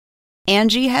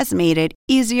Angie has made it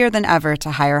easier than ever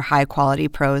to hire high-quality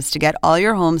pros to get all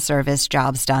your home service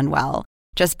jobs done well.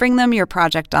 Just bring them your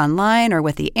project online or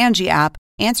with the Angie app,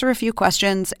 answer a few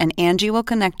questions, and Angie will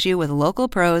connect you with local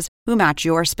pros who match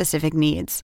your specific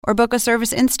needs. Or book a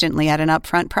service instantly at an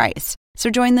upfront price. So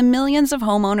join the millions of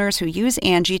homeowners who use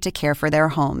Angie to care for their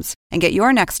homes and get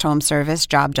your next home service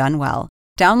job done well.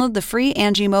 Download the free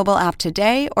Angie mobile app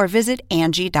today or visit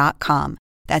Angie.com.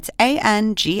 That's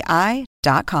ANGI.com.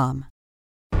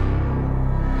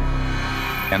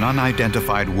 An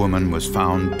unidentified woman was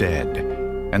found dead,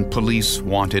 and police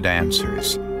wanted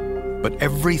answers. But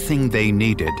everything they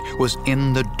needed was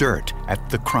in the dirt at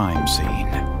the crime scene.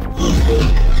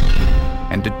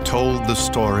 And it told the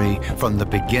story from the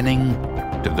beginning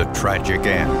to the tragic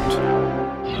end.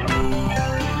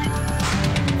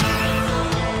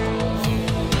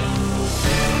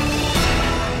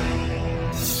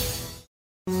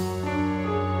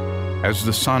 As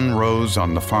the sun rose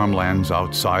on the farmlands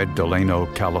outside Delano,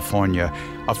 California,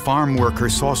 a farm worker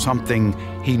saw something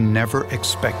he never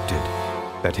expected,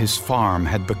 that his farm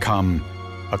had become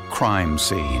a crime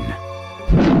scene.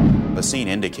 The scene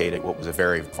indicated what was a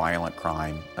very violent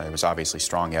crime. There was obviously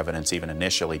strong evidence, even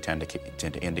initially, tend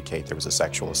to indicate there was a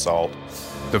sexual assault.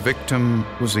 The victim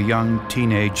was a young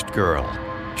teenaged girl.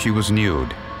 She was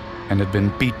nude and had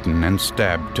been beaten and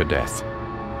stabbed to death.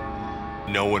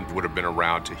 No one would have been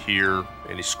around to hear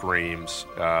any screams,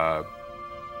 and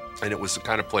it was the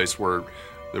kind of place where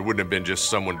there wouldn't have been just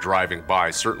someone driving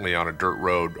by, certainly on a dirt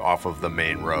road off of the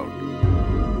main road.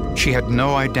 She had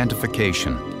no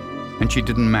identification, and she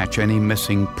didn't match any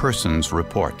missing persons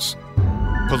reports.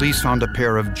 Police found a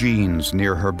pair of jeans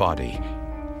near her body.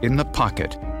 In the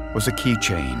pocket was a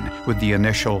keychain with the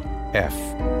initial F.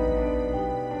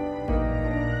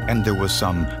 And there was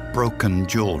some broken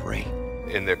jewelry.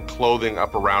 In the clothing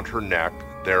up around her neck,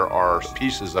 there are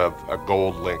pieces of a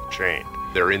gold link chain.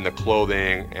 They're in the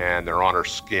clothing and they're on her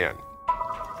skin.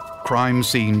 Crime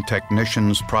scene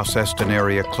technicians processed an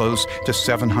area close to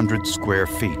 700 square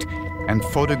feet and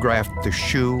photographed the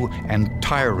shoe and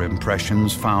tire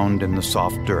impressions found in the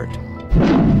soft dirt.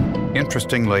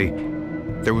 Interestingly,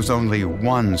 there was only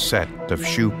one set of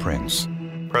shoe prints.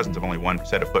 Presence of only one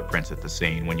set of footprints at the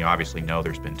scene, when you obviously know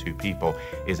there's been two people,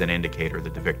 is an indicator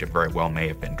that the victim very well may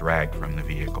have been dragged from the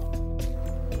vehicle.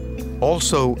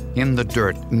 Also in the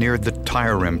dirt near the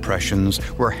tire impressions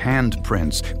were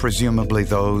handprints, presumably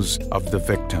those of the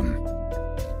victim.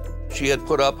 She had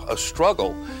put up a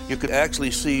struggle. You could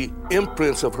actually see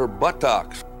imprints of her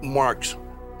buttocks marks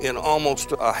in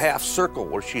almost a half circle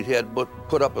where she had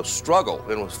put up a struggle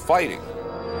and was fighting.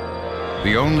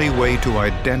 The only way to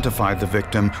identify the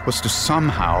victim was to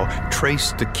somehow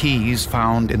trace the keys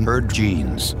found in her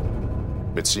jeans.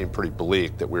 It seemed pretty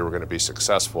bleak that we were going to be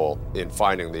successful in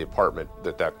finding the apartment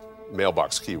that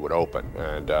mailbox key would open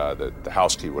and the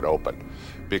house key would open,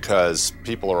 because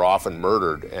people are often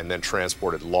murdered and then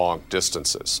transported long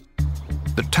distances.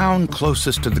 The town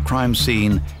closest to the crime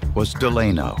scene was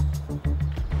Delano.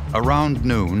 Around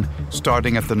noon,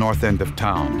 starting at the north end of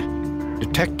town,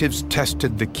 detectives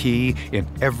tested the key in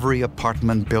every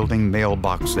apartment building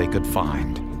mailbox they could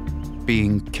find,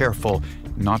 being careful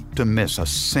not to miss a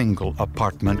single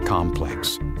apartment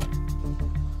complex.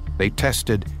 They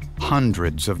tested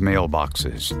hundreds of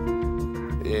mailboxes.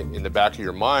 In the back of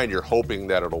your mind, you're hoping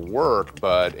that it'll work,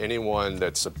 but anyone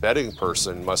that's a betting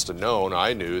person must have known,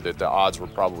 I knew, that the odds were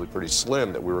probably pretty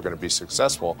slim that we were going to be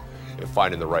successful in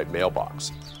finding the right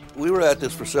mailbox. We were at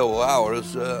this for several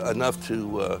hours, enough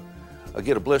to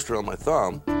get a blister on my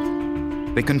thumb.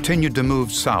 They continued to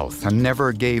move south and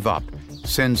never gave up,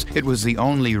 since it was the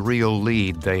only real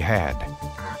lead they had.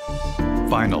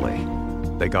 Finally,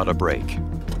 they got a break.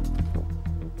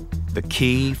 The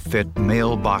key fit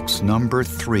mailbox number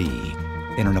 3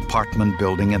 in an apartment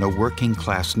building in a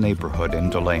working-class neighborhood in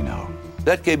Delano.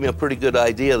 That gave me a pretty good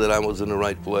idea that I was in the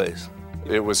right place.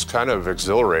 It was kind of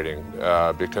exhilarating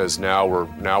because now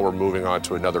we're moving on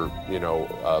to another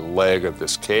leg of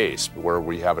this case where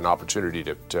we have an opportunity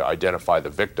to identify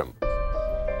the victim.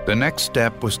 The next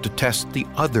step was to test the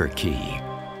other key,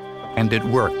 and it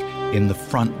worked in the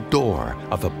front door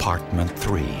of apartment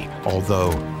 3,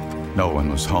 although no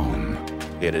one was home.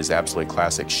 It is absolutely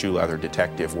classic shoe leather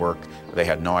detective work. They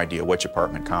had no idea which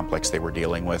apartment complex they were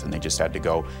dealing with, and they just had to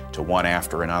go to one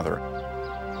after another.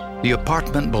 The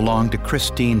apartment belonged to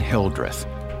Christine Hildreth,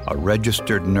 a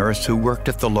registered nurse who worked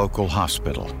at the local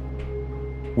hospital.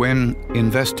 When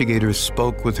investigators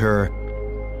spoke with her,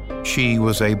 she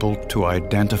was able to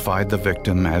identify the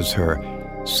victim as her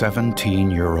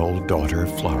 17-year-old daughter,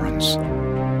 Florence.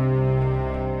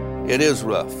 It is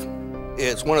rough.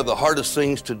 It's one of the hardest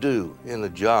things to do in the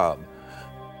job.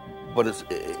 but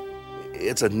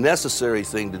it's a necessary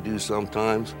thing to do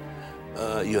sometimes.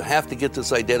 You have to get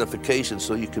this identification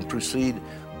so you can proceed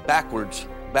backwards,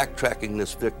 backtracking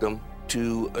this victim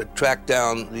to track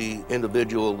down the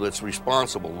individual that's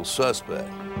responsible, the suspect.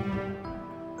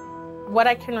 What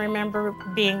I can remember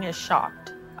being is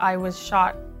shocked. I was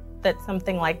shocked that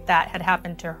something like that had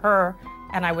happened to her,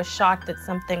 and I was shocked that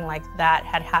something like that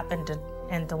had happened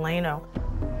in Delano.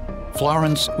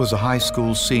 Florence was a high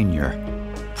school senior,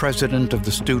 president of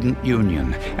the student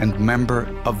union, and member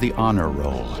of the honor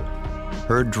roll.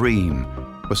 Her dream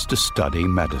was to study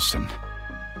medicine.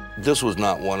 This was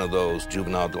not one of those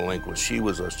juvenile delinquents. She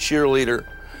was a cheerleader,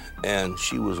 and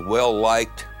she was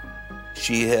well-liked.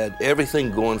 She had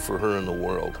everything going for her in the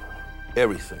world,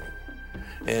 everything.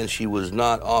 And she was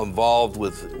not involved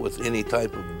with any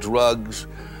type of drugs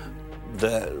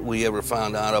that we ever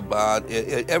found out about.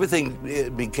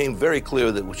 It became very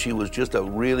clear that she was just a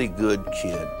really good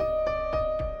kid.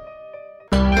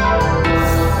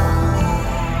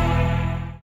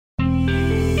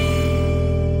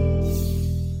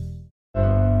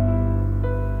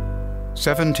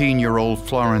 "17-year-old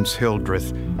Florence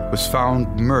Hildreth was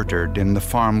found murdered in the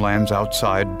farmlands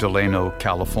outside Delano,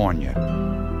 California.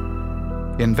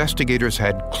 Investigators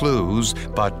had clues,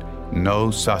 but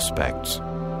no suspects.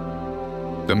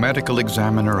 The medical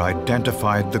examiner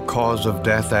identified the cause of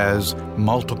death as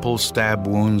multiple stab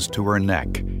wounds to her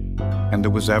neck, and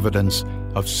there was evidence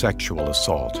of sexual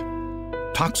assault.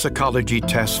 Toxicology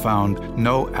tests found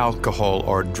no alcohol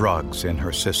or drugs in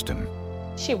her system.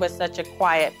 She was such a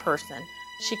quiet person.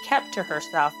 She kept to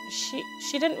herself.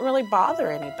 She didn't really bother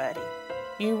anybody.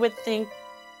 You would think,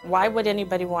 why would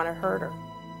anybody want to hurt her?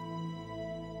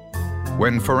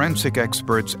 When forensic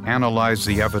experts analyzed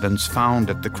the evidence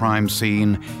found at the crime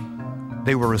scene,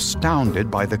 they were astounded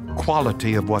by the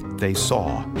quality of what they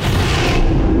saw.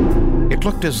 It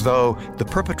looked as though the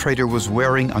perpetrator was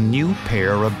wearing a new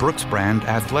pair of Brooks brand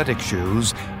athletic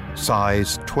shoes,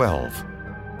 size 12.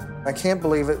 I can't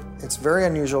believe it. It's very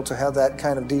unusual to have that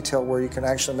kind of detail where you can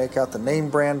actually make out the name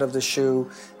brand of the shoe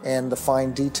and the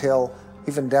fine detail,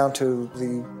 even down to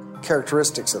the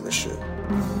characteristics of the shoe.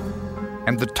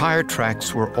 And the tire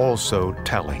tracks were also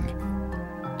telling.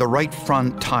 The right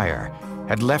front tire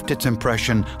had left its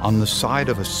impression on the side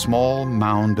of a small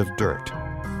mound of dirt.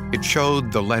 It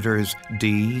showed the letters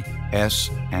D,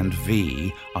 S, and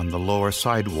V on the lower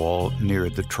sidewall near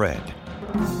the tread.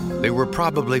 They were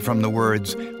probably from the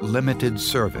words limited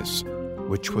service,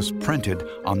 which was printed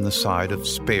on the side of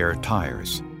spare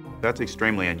tires. That's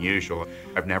extremely unusual.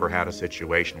 I've never had a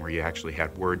situation where you actually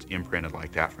had words imprinted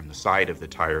like that from the side of the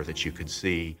tire that you could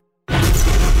see.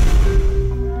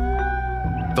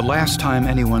 The last time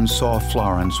anyone saw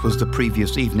Florence was the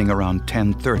previous evening around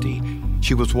 10:30.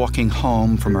 She was walking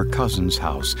home from her cousin's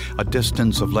house, a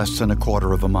distance of less than a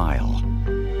quarter of a mile.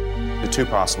 The two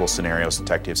possible scenarios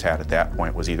detectives had at that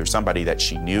point was either somebody that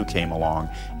she knew came along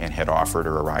and had offered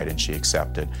her a ride and she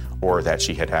accepted, or that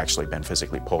she had actually been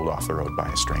physically pulled off the road by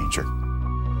a stranger.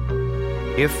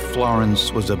 If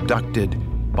Florence was abducted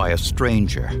by a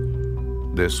stranger,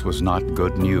 this was not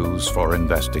good news for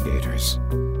investigators.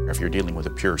 If you're dealing with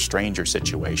a pure stranger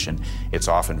situation, it's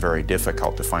often very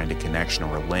difficult to find a connection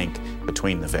or a link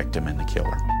between the victim and the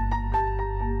killer.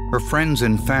 Her friends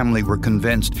and family were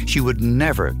convinced she would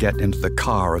never get into the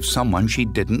car of someone she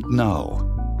didn't know.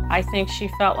 I think she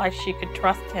felt like she could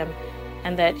trust him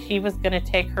and that he was going to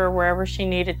take her wherever she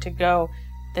needed to go,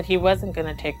 that he wasn't going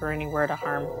to take her anywhere to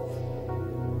harm.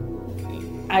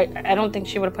 I don't think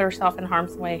she would have put herself in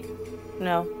harm's way,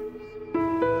 no.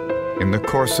 In the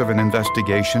course of an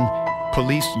investigation,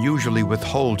 police usually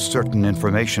withhold certain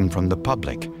information from the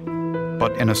public.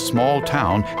 But in a small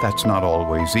town, that's not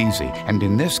always easy. And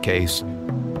in this case,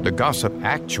 the gossip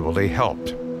actually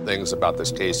helped. Things about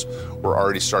this case were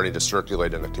already starting to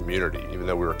circulate in the community. Even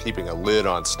though we were keeping a lid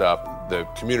on stuff, the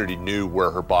community knew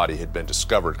where her body had been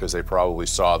discovered because they probably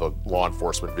saw the law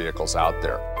enforcement vehicles out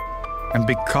there. And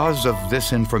because of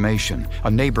this information, a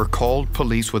neighbor called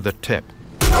police with a tip.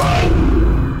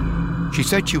 She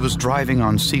said she was driving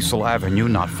on Cecil Avenue,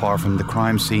 not far from the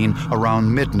crime scene,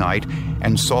 around midnight,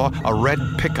 and saw a red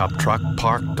pickup truck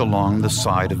parked along the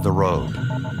side of the road.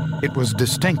 It was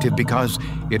distinctive because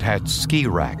it had ski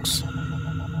racks.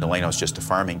 Delano's just a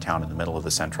farming town in the middle of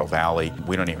the Central Valley.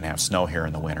 We don't even have snow here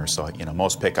in the winter, so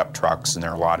most pickup trucks, and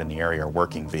there are a lot in the area, are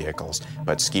working vehicles,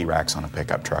 but ski racks on a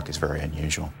pickup truck is very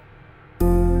unusual.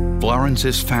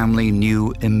 Florence's family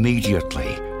knew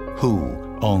immediately who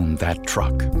owned that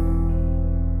truck.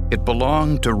 It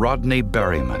belonged to Rodney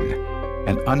Berryman,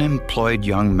 an unemployed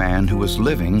young man who was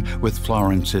living with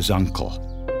Florence's uncle.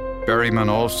 Berryman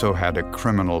also had a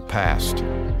criminal past.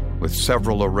 with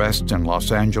several arrests in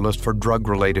Los Angeles for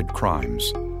drug-related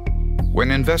crimes.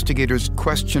 When investigators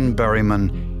questioned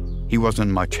Berryman, he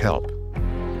wasn't much help.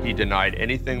 He denied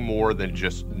anything more than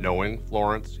just knowing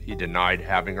Florence. He denied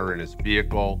having her in his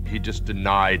vehicle. He just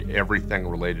denied everything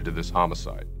related to this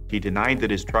homicide. He denied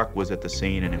that his truck was at the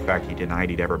scene, and in fact, he denied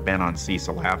he'd ever been on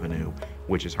Cecil Avenue,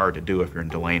 which is hard to do if you're in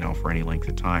Delano for any length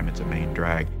of time. It's a main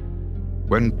drag.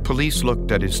 When police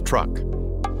looked at his truck,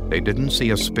 they didn't see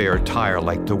a spare tire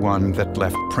like the one that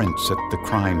left prints at the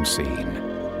crime scene.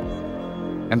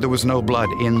 And there was no blood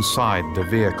inside the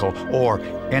vehicle or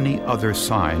any other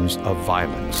signs of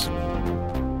violence.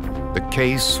 The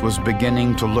case was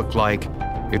beginning to look like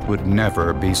it would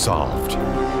never be solved.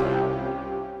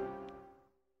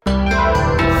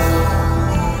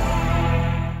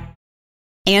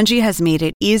 Angie has made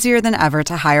it easier than ever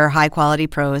to hire high-quality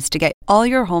pros to get all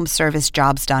your home service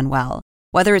jobs done well.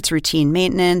 Whether it's routine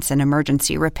maintenance, an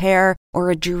emergency repair, or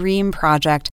a dream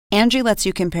project, Angie lets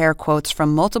you compare quotes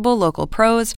from multiple local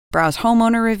pros, browse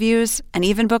homeowner reviews, and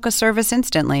even book a service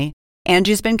instantly.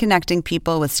 Angie's been connecting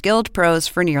people with skilled pros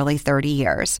for nearly 30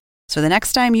 years. So the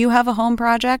next time you have a home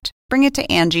project, bring it to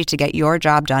Angie to get your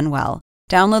job done well.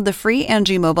 Download the free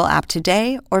Angie mobile app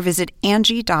today or visit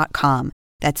Angie.com.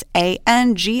 That's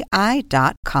ANGI.com.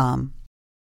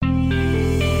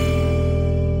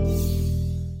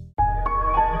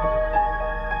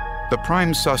 The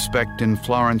prime suspect in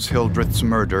Florence Hildreth's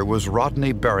murder was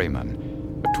Rodney Berryman,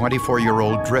 a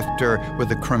 24-year-old drifter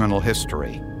with a criminal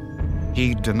history.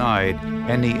 He denied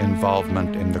any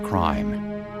involvement in the crime.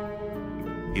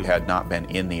 He had not been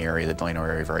in the area, the Delano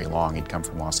area, very long. He'd come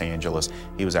from Los Angeles.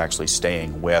 He was actually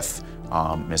staying with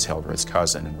Miss Hildreth's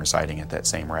cousin and residing at that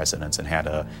same residence, and had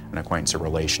an acquaintance or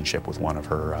relationship with one of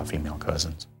her female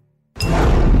cousins.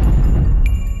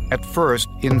 At first,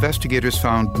 investigators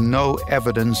found no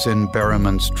evidence in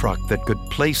Berryman's truck that could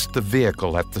place the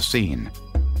vehicle at the scene.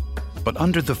 But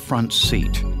under the front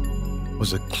seat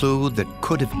was a clue that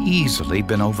could have easily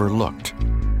been overlooked.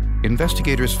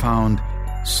 Investigators found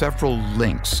several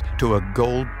links to a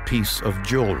gold piece of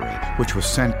jewelry, which was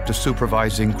sent to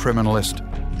supervising criminalist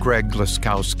Greg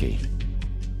Laskowski.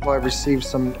 I received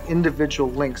some individual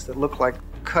links that looked like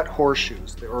cut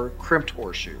horseshoes or crimped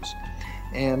horseshoes.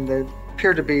 And they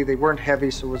appeared to be, they weren't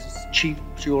heavy, so it was cheap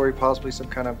jewelry, possibly some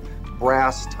kind of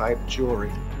brass-type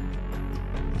jewelry.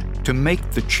 To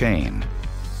make the chain,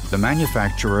 the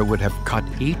manufacturer would have cut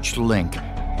each link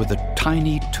with a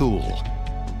tiny tool,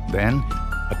 then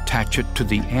attach it to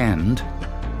the end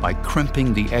by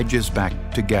crimping the edges back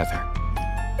together.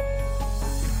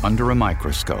 Under a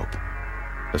microscope,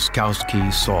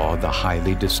 Laskowski saw the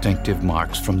highly distinctive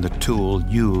marks from the tool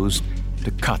used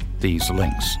to cut these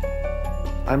links.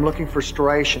 I'm looking for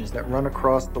striations that run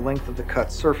across the length of the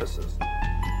cut surfaces.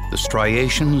 The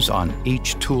striations on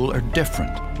each tool are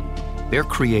different. They're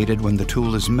created when the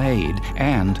tool is made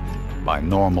and by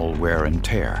normal wear and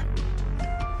tear.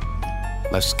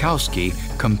 Laskowski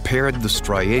compared the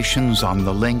striations on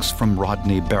the links from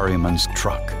Rodney Berryman's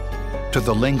truck to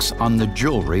the links on the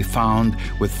jewelry found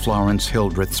with Florence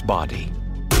Hildreth's body.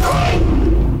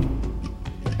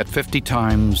 At 50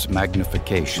 times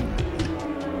magnification,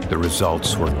 the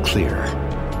results were clear.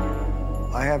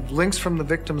 I have links from the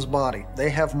victim's body. They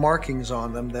have markings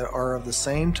on them that are of the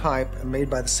same type and made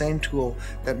by the same tool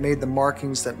that made the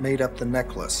markings that made up the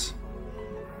necklace.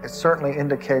 It certainly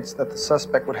indicates that the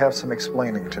suspect would have some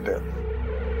explaining to do.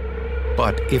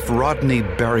 But if Rodney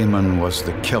Berryman was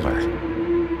the killer,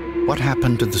 what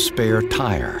happened to the spare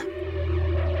tire?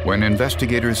 When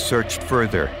investigators searched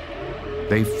further,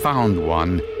 they found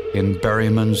one in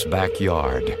Berryman's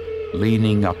backyard,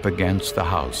 leaning up against the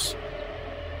house.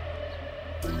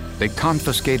 They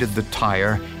confiscated the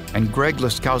tire, and Greg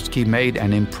Laskowski made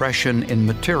an impression in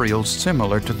materials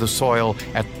similar to the soil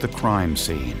at the crime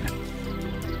scene.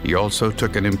 He also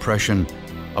took an impression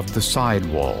of the side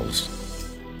walls.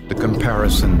 The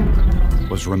comparison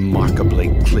was remarkably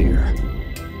clear.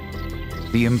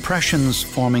 The impressions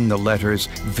forming the letters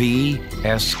V,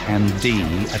 S, and D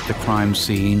at the crime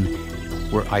scene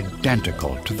were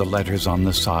identical to the letters on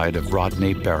the side of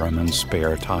Rodney Berryman's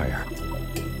spare tire.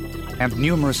 And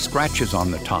numerous scratches on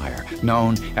the tire,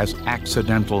 known as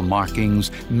accidental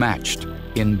markings, matched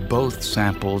in both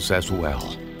samples as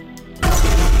well.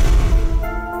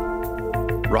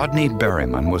 Rodney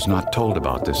Berryman was not told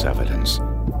about this evidence.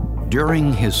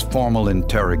 During his formal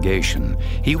interrogation,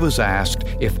 he was asked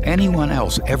if anyone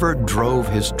else ever drove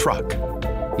his truck.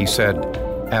 He said,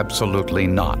 absolutely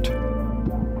not.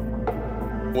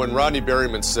 When Rodney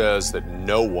Berryman says that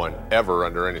no one ever,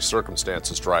 under any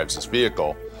circumstances, drives his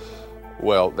vehicle,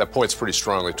 well, that points pretty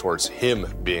strongly towards him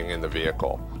being in the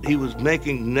vehicle. He was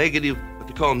making negative, what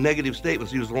they call negative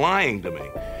statements. He was lying to me.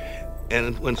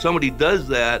 And when somebody does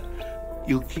that,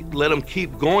 you let them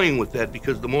keep going with that,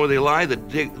 because the more they lie, the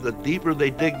deeper they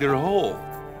dig their hole.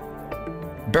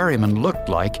 Berryman looked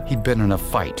like he'd been in a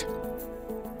fight.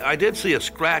 I did see a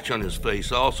scratch on his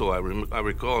face also. I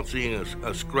recall seeing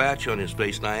a scratch on his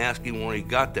face, and I asked him where he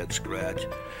got that scratch.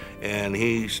 And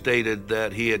he stated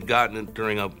that he had gotten it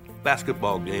during a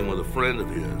basketball game with a friend of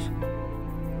his.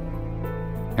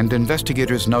 And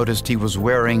investigators noticed he was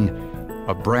wearing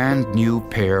a brand new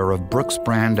pair of Brooks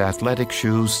brand athletic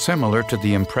shoes similar to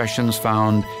the impressions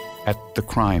found at the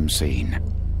crime scene.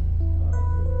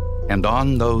 And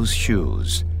on those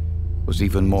shoes was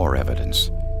even more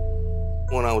evidence.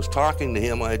 When I was talking to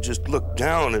him, I just looked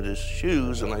down at his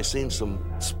shoes and I seen some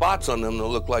spots on them that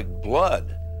looked like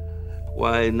blood.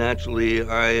 Why, naturally,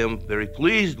 I am very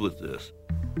pleased with this.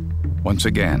 Once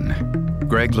again,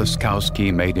 Greg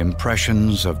Laskowski made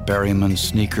impressions of Berryman's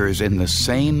sneakers in the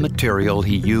same material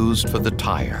he used for the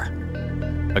tire.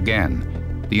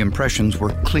 Again, the impressions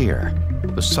were clear.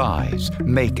 The size,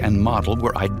 make, and model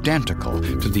were identical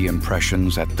to the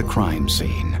impressions at the crime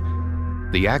scene.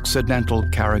 The accidental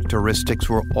characteristics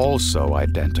were also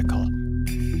identical.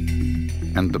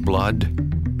 And the blood?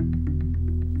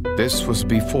 This was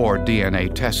before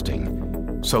DNA testing,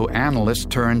 so analysts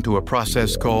turned to a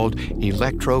process called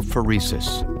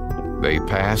electrophoresis. They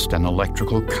passed an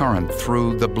electrical current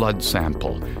through the blood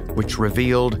sample, which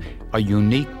revealed a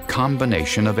unique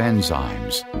combination of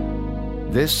enzymes.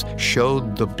 This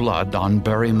showed the blood on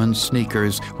Berryman's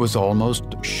sneakers was almost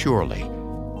surely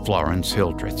Florence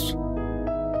Hildreth's.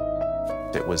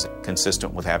 It was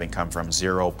consistent with having come from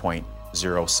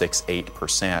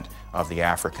 0.068% of the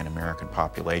African American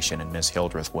population, and Ms.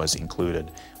 Hildreth was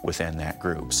included within that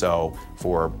group. So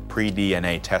for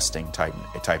pre-DNA testing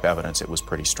type evidence, it was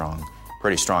pretty strong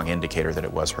indicator that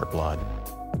it was her blood.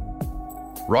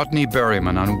 Rodney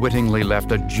Berryman unwittingly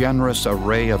left a generous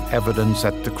array of evidence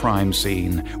at the crime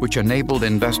scene, which enabled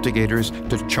investigators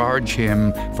to charge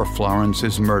him for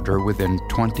Florence's murder within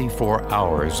 24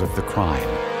 hours of the crime.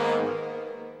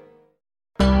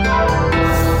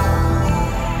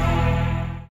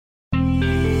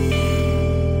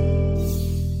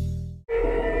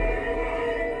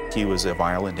 He was a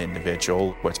violent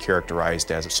individual, what's characterized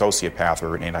as a sociopath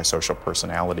or an antisocial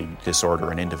personality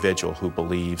disorder, an individual who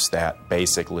believes that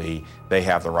basically they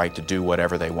have the right to do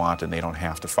whatever they want and they don't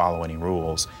have to follow any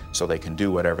rules, so they can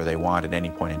do whatever they want at any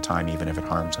point in time, even if it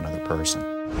harms another person.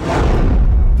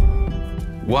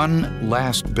 One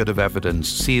last bit of evidence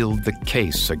sealed the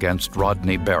case against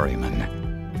Rodney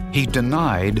Berryman. He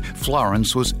denied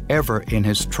Florence was ever in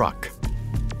his truck.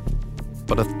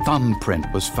 But a thumbprint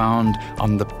was found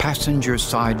on the passenger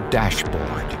side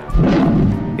dashboard.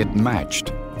 It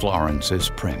matched Florence's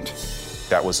print.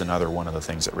 That was another one of the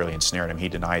things that really ensnared him. He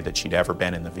denied that she'd ever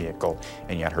been in the vehicle,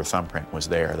 and yet her thumbprint was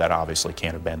there. That obviously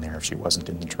can't have been there if she wasn't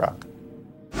in the truck.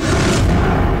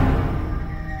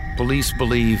 Police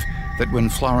believe that when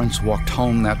Florence walked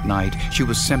home that night, she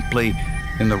was simply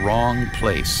in the wrong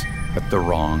place at the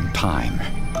wrong time.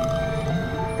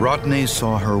 Rodney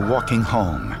saw her walking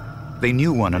home. They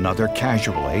knew one another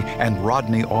casually, and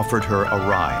Rodney offered her a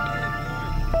ride.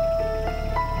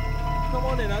 Come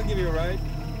on in, I'll give you a ride.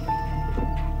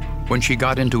 When she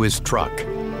got into his truck,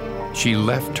 she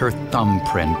left her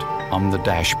thumbprint on the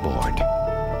dashboard.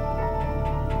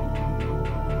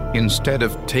 Instead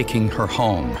of taking her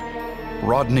home,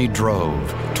 Rodney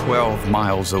drove 12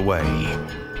 miles away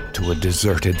to a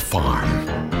deserted farm.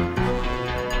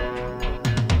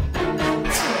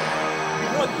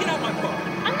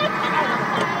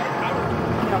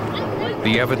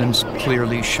 The evidence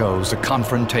clearly shows a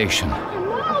confrontation.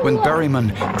 When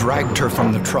Berryman dragged her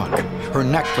from the truck, her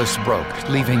necklace broke,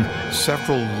 leaving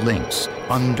several links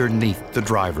underneath the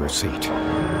driver's seat.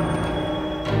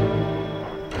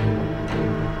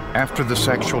 After the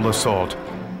sexual assault,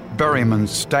 Berryman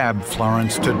stabbed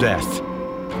Florence to death,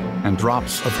 and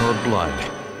drops of her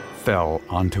blood fell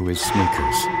onto his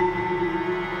sneakers.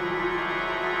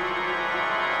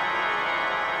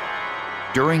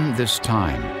 During this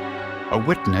time, a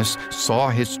witness saw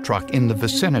his truck in the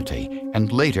vicinity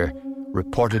and later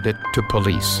reported it to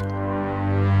police.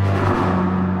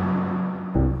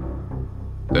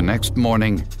 The next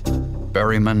morning,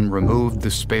 Berryman removed the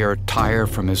spare tire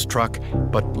from his truck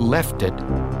but left it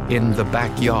in the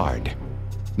backyard,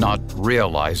 not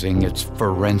realizing its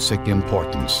forensic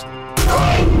importance.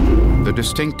 The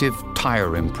distinctive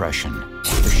tire impression,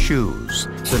 the shoes,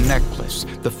 the necklace,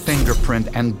 the fingerprint,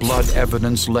 and blood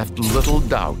evidence left little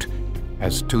doubt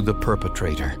as to the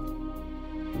perpetrator.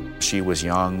 She was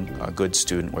young, a good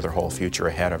student with her whole future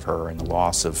ahead of her, and the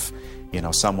loss of,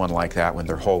 someone like that when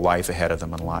their whole life ahead of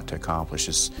them and a lot to accomplish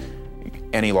is,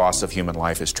 any loss of human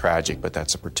life is tragic, but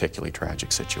that's a particularly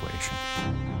tragic situation.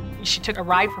 She took a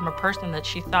ride from a person that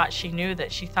she thought she knew,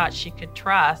 that she thought she could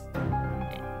trust,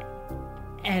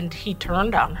 and he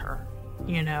turned on her,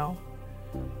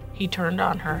 He turned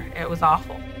on her. It was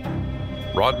awful.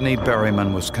 Rodney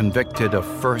Berryman was convicted of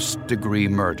first-degree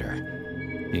murder.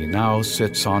 He now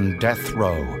sits on death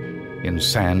row in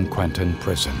San Quentin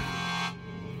Prison.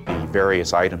 The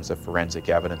various items of forensic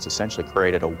evidence essentially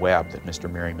created a web that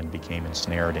Mr. Merriman became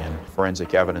ensnared in.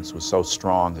 Forensic evidence was so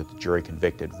strong that the jury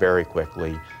convicted very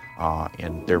quickly,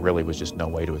 and there really was just no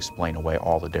way to explain away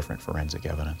all the different forensic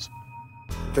evidence.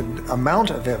 The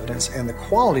amount of evidence and the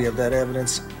quality of that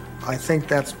evidence, I think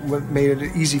that's what made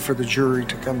it easy for the jury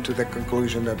to come to the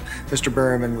conclusion that Mr.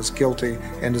 Berryman was guilty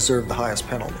and deserved the highest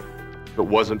penalty. If it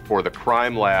wasn't for the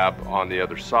crime lab on the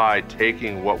other side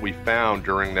taking what we found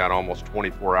during that almost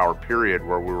 24-hour period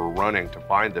where we were running to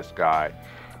find this guy,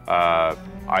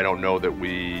 I don't know that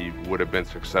we would have been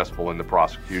successful in the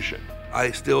prosecution.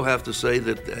 I still have to say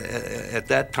that at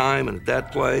that time and at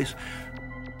that place,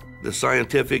 the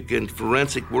scientific and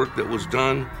forensic work that was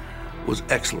done was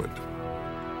excellent,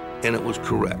 and it was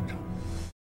correct.